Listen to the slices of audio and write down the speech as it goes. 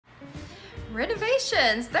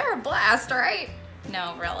Renovations, they're a blast, right?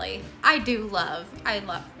 No, really. I love.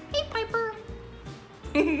 Hey, Piper.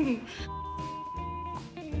 Hey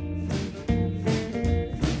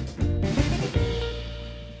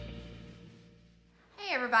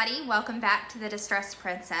everybody, welcome back to the Distressed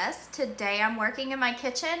Princess. Today I'm working in my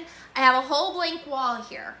kitchen. I have a whole blank wall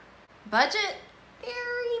here. Budget,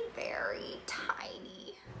 very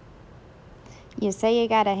tiny. You say you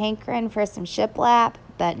got a hankering for some shiplap,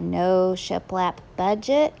 but no shiplap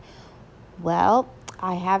budget? Well,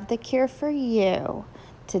 I have the cure for you.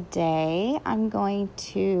 Today I'm going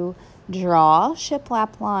to draw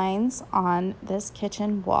shiplap lines on this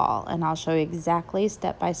kitchen wall, and I'll show you exactly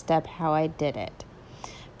step by step how I did it.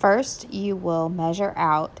 First, you will measure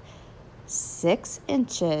out 6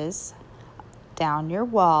 inches down your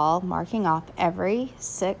wall, marking off every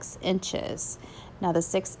 6 inches. Now the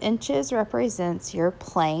 6 inches represents your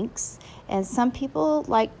planks, and some people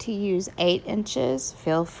like to use 8 inches.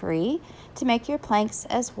 Feel free to make your planks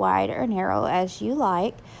as wide or narrow as you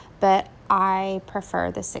like, but I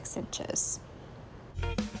prefer the 6 inches.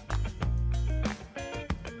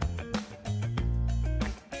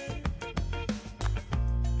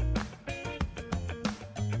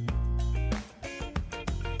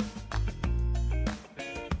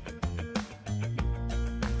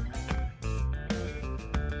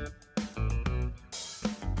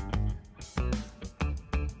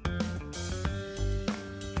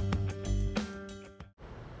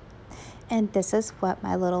 And this is what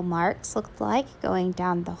my little marks looked like going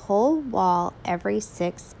down the whole wall every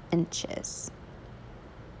 6 inches.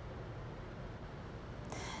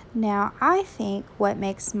 Now I think what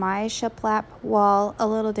makes my shiplap wall a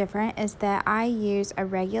little different is that I use a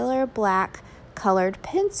regular black colored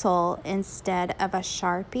pencil instead of a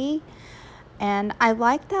Sharpie. And I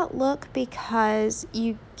like that look because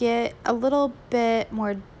you get a little bit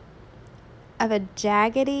more of a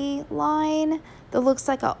jaggedy line that looks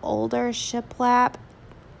like an older shiplap,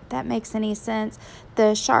 if that makes any sense.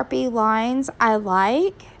 The Sharpie lines I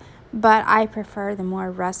like, but I prefer the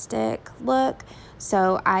more rustic look,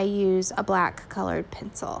 so I use a black colored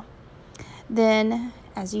pencil. Then,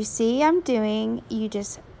 as you see I'm doing, you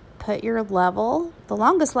just put your level, the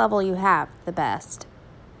longest level you have, the best.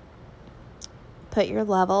 Put your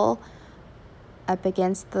level up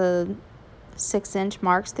against the 6-inch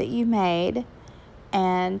marks that you made,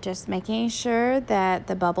 and just making sure that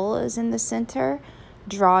the bubble is in the center,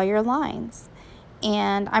 draw your lines.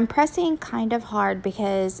 And I'm pressing kind of hard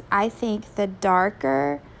because I think the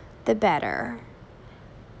darker the better,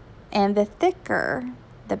 and the thicker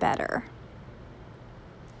the better.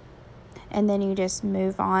 And then you just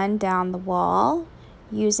move on down the wall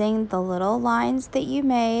using the little lines that you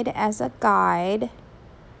made as a guide.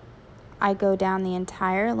 I go down the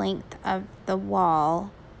entire length of the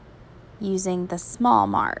wall using the small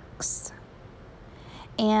marks.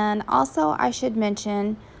 And also I should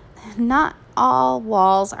mention, not all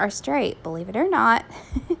walls are straight, believe it or not.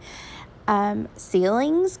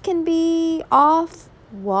 Ceilings can be off,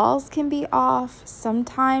 walls can be off.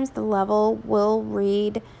 Sometimes the level will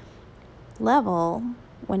read level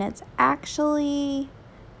when it's actually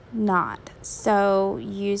not. So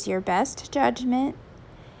use your best judgment.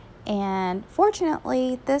 And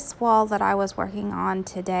fortunately, this wall that I was working on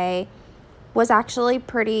today was actually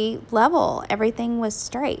pretty level. Everything was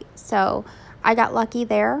straight. So I got lucky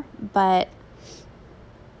there, but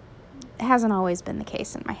it hasn't always been the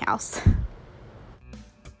case in my house.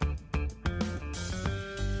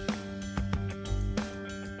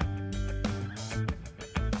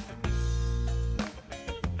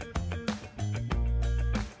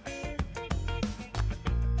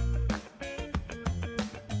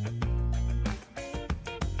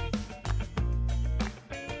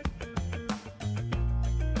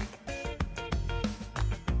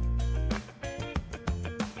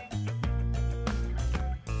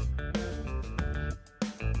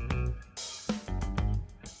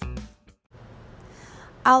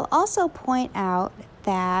 I'll also point out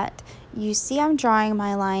that you see I'm drawing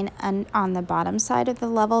my line on the bottom side of the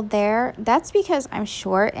level there. That's because I'm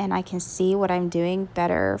short and I can see what I'm doing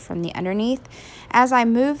better from the underneath. As I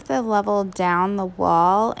move the level down the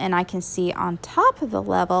wall and I can see on top of the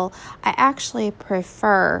level, I actually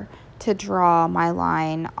prefer to draw my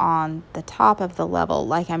line on the top of the level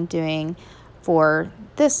like I'm doing for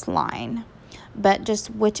this line. But just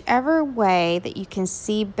whichever way that you can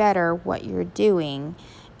see better what you're doing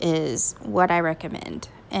is what I recommend.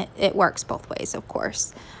 It works both ways, of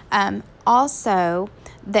course. Also,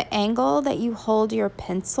 the angle that you hold your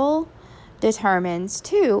pencil determines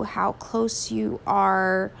too how close you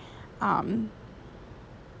are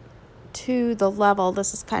to the level.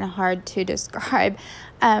 This is kind of hard to describe.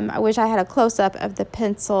 I wish I had a close-up of the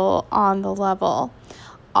pencil on the level.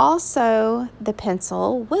 Also, the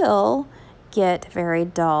pencil will get very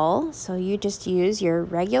dull, so you just use your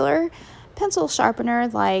regular pencil sharpener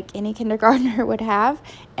like any kindergartner would have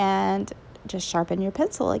and just sharpen your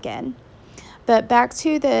pencil again. But back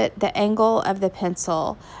to the angle of the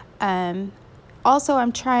pencil. Also,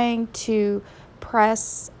 I'm trying to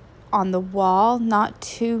press on the wall, not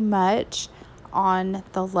too much on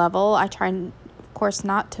the level. I try, of course,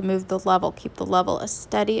 not to move the level. Keep the level as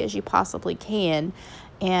steady as you possibly can,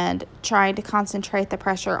 and trying to concentrate the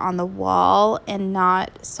pressure on the wall and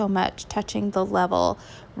not so much touching the level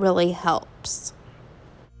really helps.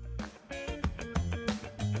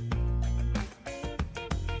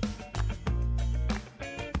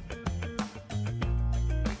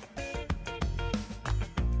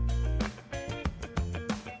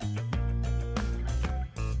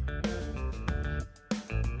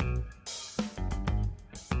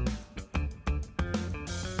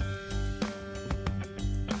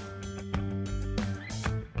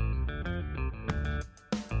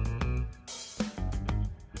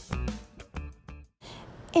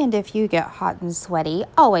 And if you get hot and sweaty,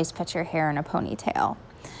 always put your hair in a ponytail.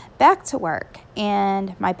 Back to work,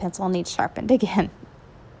 and my pencil needs sharpened again.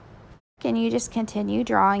 And you just continue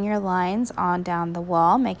drawing your lines on down the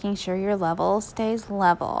wall, making sure your level stays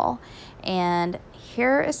level. And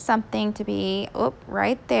here is something to be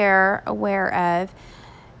right there aware of.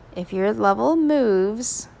 If your level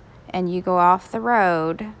moves and you go off the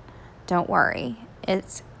road, don't worry.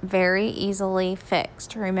 It's very easily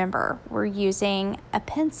fixed. Remember, we're using a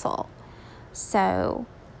pencil. So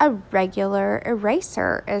a regular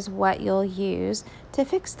eraser is what you'll use to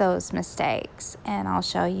fix those mistakes. And I'll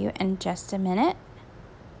show you in just a minute.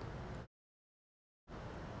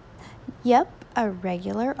 Yep, a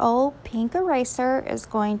regular old pink eraser is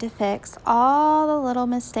going to fix all the little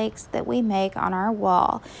mistakes that we make on our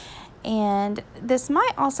wall. And this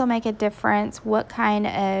might also make a difference what kind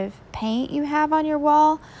of paint you have on your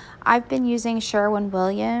wall. I've been using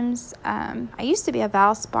Sherwin-Williams. I used to be a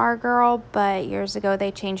Valspar girl, but years ago they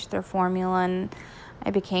changed their formula and I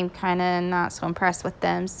became kind of not so impressed with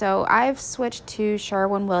them. So I've switched to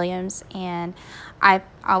Sherwin-Williams, and I've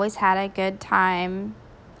always had a good time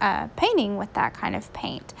painting with that kind of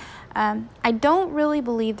paint. I don't really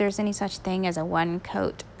believe there's any such thing as a one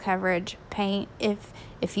coat coverage paint.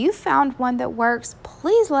 If you found one that works,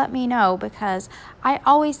 please let me know, because I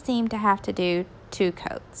always seem to have to do 2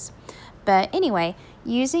 coats. But anyway,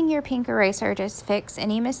 using your pink eraser, just fix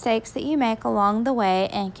any mistakes that you make along the way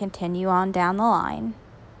and continue on down the line.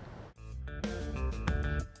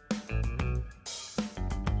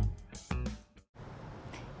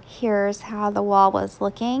 Here's how the wall was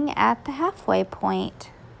looking at the halfway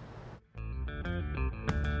point.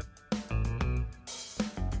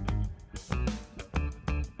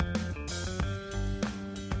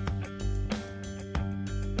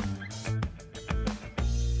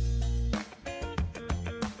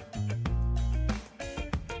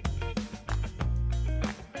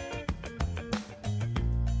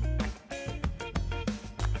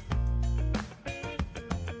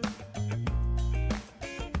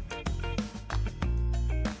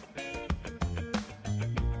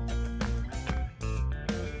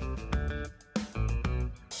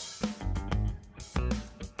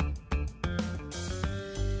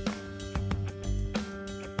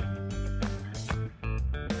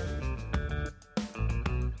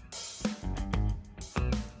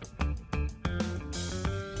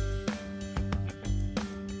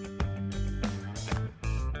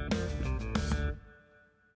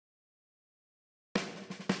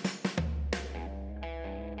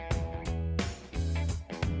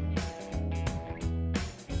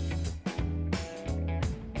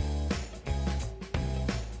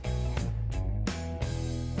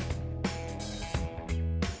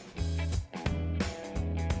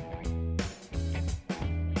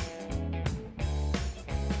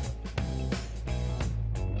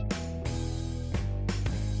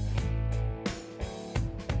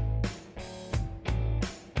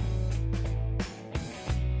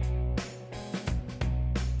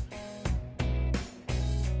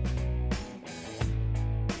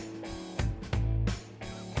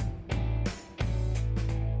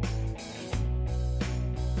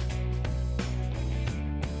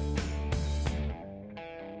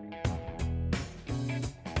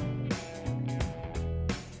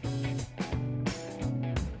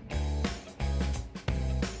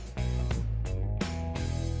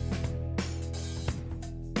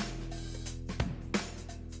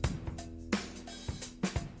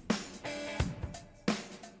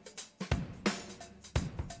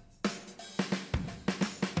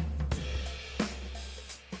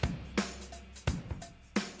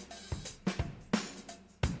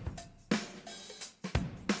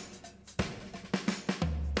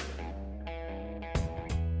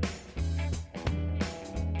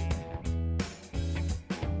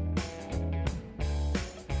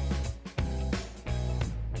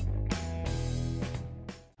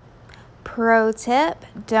 Pro tip,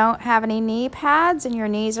 don't have any knee pads and your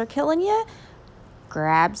knees are killing you,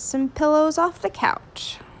 grab some pillows off the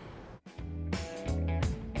couch.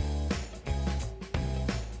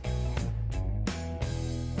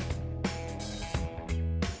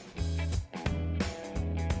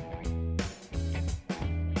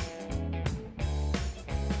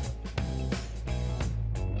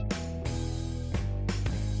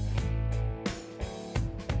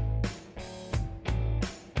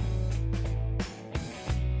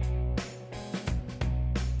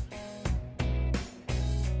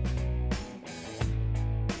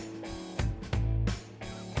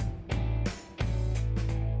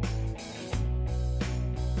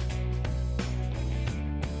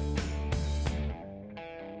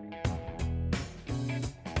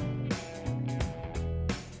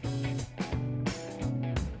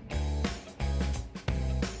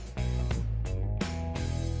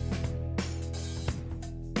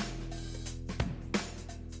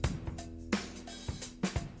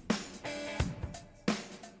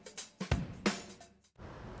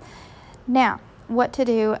 Now, what to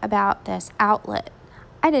do about this outlet?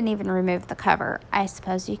 I didn't even remove the cover. I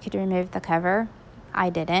suppose you could remove the cover. I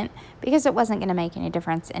didn't, because it wasn't going to make any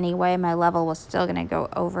difference anyway. My level was still going to go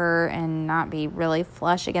over and not be really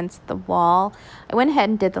flush against the wall. I went ahead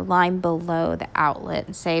and did the line below the outlet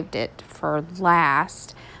and saved it for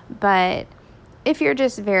last. But if you're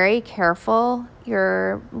just very careful,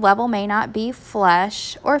 your level may not be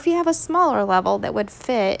flush, or if you have a smaller level that would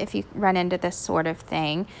fit if you run into this sort of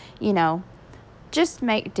thing, you know, just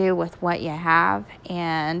make do with what you have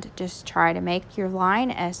and just try to make your line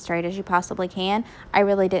as straight as you possibly can. I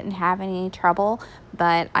really didn't have any trouble,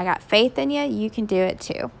 but I got faith in you. You can do it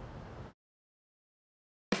too.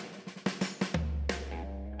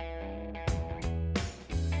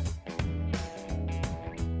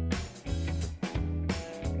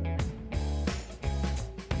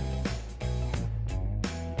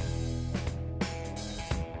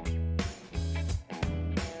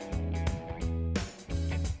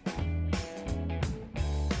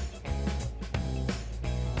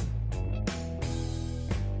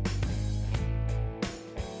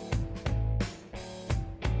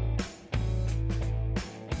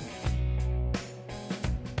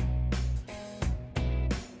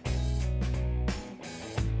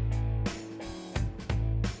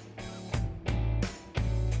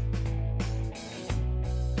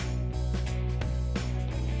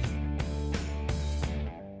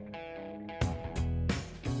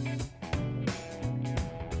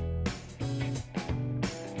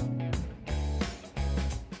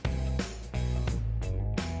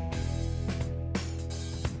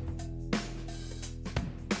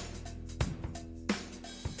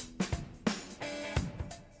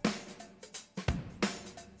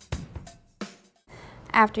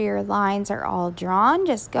 After your lines are all drawn,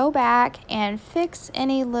 just go back and fix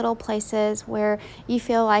any little places where you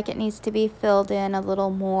feel like it needs to be filled in a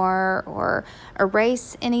little more, or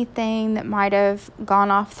erase anything that might have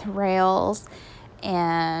gone off the rails,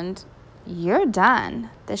 and you're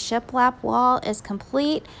done. The shiplap wall is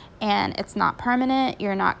complete, and it's not permanent.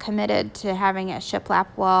 You're not committed to having a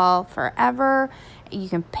shiplap wall forever. You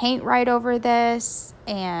can paint right over this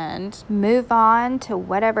and move on to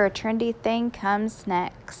whatever trendy thing comes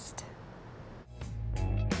next.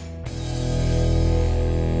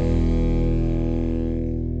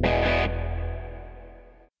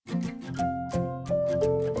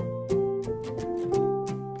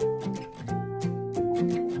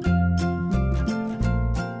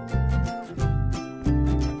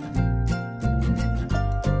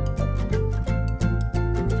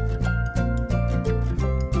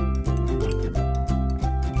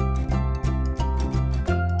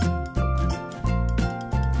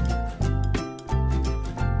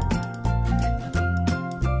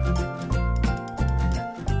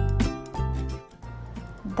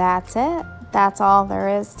 That's it. That's all there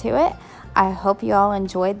is to it. I hope you all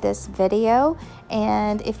enjoyed this video,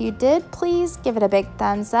 and if you did, please give it a big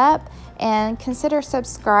thumbs up and consider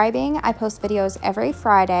subscribing. I post videos every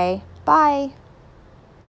Friday. Bye.